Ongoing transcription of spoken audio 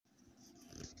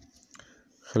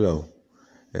Hello.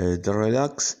 The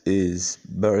relax is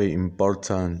very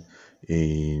important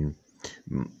in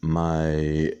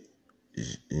my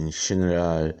in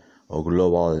general or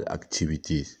global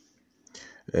activities.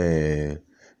 Uh,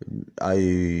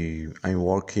 I'm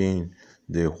working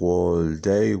the whole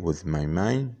day with my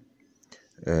mind,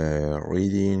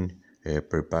 reading,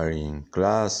 preparing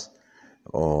class,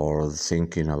 or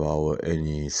thinking about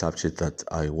any subject that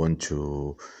I want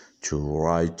to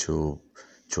write to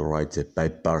write a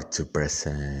paper to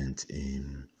present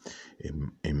in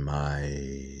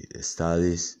my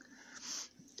studies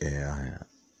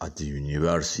at the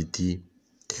university.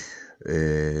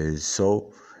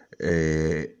 So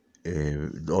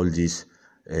all these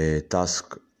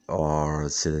tasks are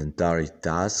sedentary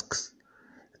tasks.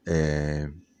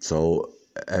 So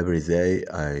every day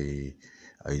I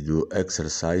do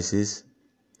exercises,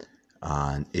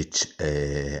 and each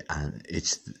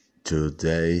 2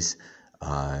 days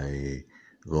I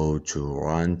go to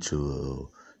run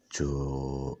to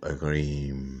a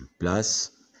green place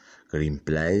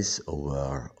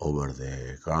over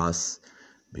the grass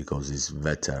because it's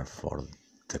better for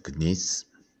the knees,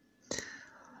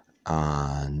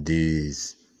 and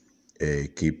this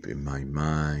keep my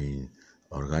mind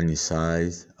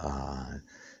organized and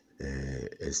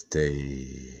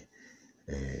stay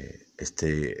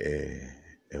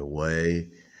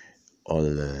away all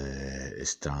the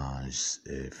strange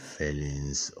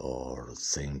feelings or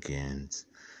thinkings.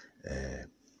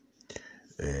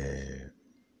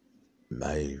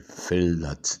 I feel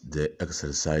that the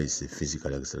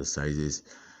physical exercises,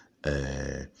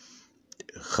 uh,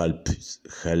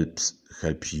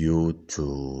 help you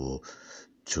to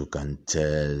can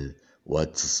tell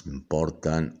what's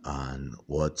important and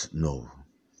what no,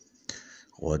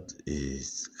 what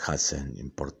is hasn't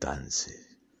importance.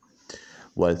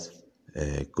 Well,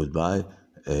 goodbye.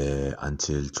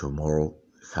 Until tomorrow.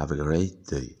 Have a great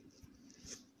day.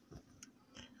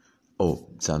 Oh,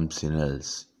 something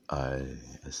else. I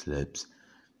slept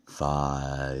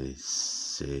 5,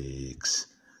 6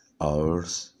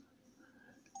 hours.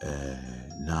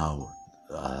 Now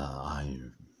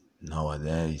I'm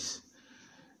nowadays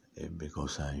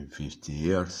because I'm 50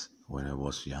 years. When I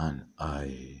was young,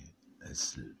 I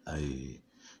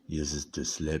used to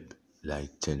sleep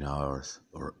like 10 hours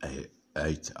or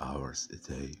 8 hours a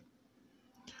day.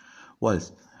 Well,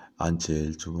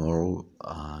 until tomorrow,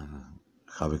 and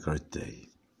have a great day.